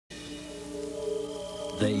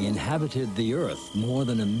They inhabited the Earth more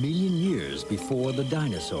than 1 million years before the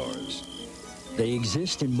dinosaurs. They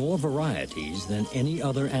exist in more varieties than any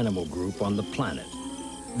other animal group on the planet.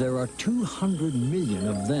 There are 200 million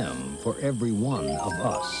of them for every one of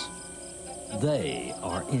us. They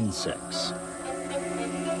are insects.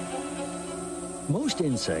 Most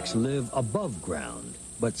insects live above ground,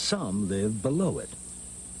 but some live below it.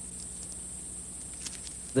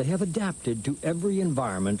 They have adapted to every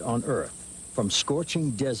environment on Earth, from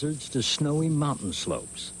scorching deserts to snowy mountain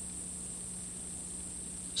slopes.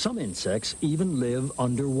 Some insects even live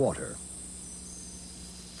underwater.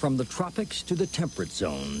 From the tropics to the temperate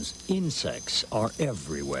zones, insects are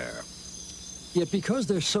everywhere. Yet because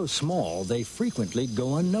they're so small, they frequently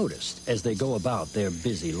go unnoticed as they go about their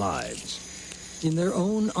busy lives. In their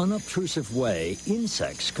own unobtrusive way,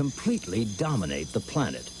 insects completely dominate the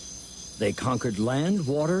planet. They conquered land,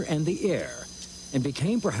 water, and the air, and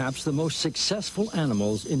became perhaps the most successful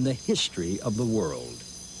animals in the history of the world.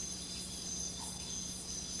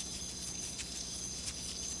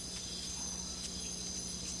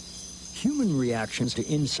 Human reactions to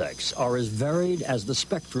insects are as varied as the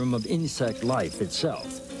spectrum of insect life itself.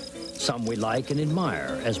 Some we like and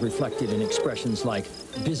admire, as reflected in expressions like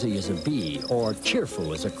busy as a bee or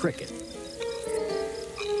cheerful as a cricket.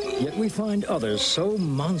 Yet we find others so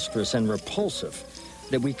monstrous and repulsive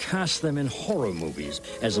that we cast them in horror movies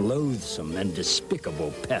as loathsome and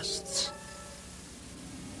despicable pests.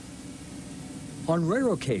 On rare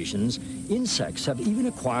occasions, insects have even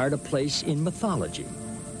acquired a place in mythology.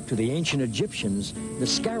 To the ancient Egyptians, the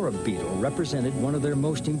scarab beetle represented one of their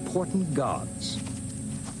most important gods.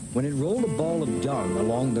 When it rolled a ball of dung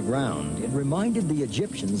along the ground, it reminded the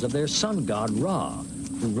Egyptians of their sun god Ra,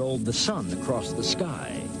 who rolled the sun across the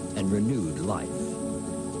sky and renewed life.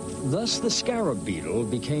 Thus, the scarab beetle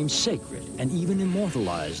became sacred and even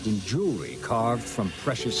immortalized in jewelry carved from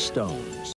precious stones.